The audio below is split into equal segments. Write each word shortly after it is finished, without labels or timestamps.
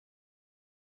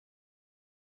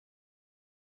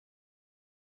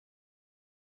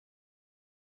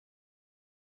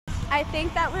I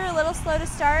think that we were a little slow to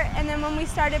start, and then when we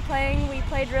started playing, we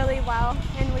played really well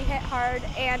and we hit hard,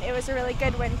 and it was a really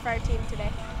good win for our team today.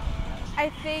 I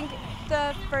think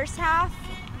the first half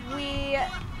we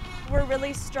were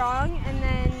really strong, and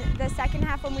then the second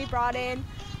half when we brought in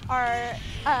our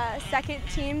second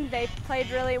team, they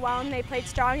played really well and they played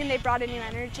strong and they brought a new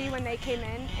energy when they came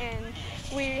in, and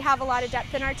we have a lot of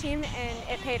depth in our team and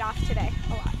it paid off today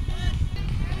a lot.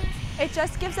 It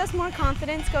just gives us more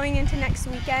confidence going into next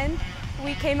weekend.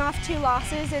 We came off 2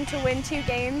 losses, and to win 2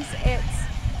 games,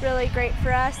 it's really great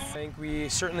for us. I think we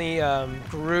certainly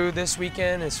grew this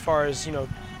weekend as far as,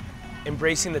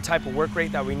 embracing the type of work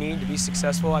rate that we need to be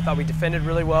successful. I thought we defended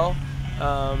really well,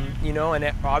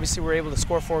 and obviously we were able to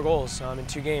score 4 goals in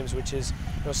 2 games, which is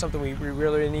something we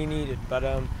really needed. But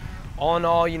all in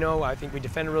all, I think we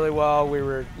defended really well. We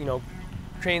were,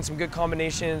 creating some good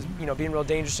combinations, being real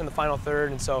dangerous in the final third,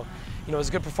 and so, it was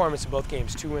a good performance in both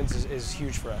games. 2 wins is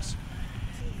huge for us.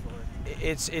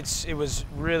 It was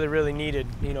really needed,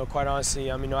 quite honestly.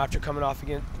 After coming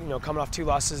off 2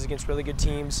 losses against really good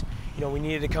teams, we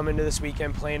needed to come into this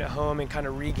weekend playing at home and kind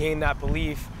of regain that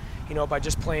belief, by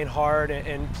just playing hard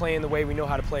and playing the way we know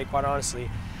how to play, quite honestly.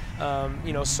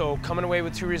 So coming away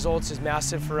with 2 results is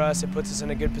massive for us. It puts us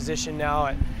in a good position now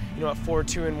at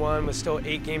 4-2-1 with still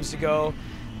 8 games to go.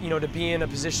 To be in a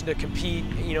position to compete,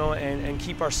 and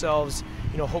keep ourselves,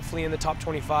 hopefully in the top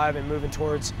 25 and moving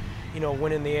towards,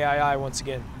 winning the AII once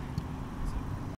again.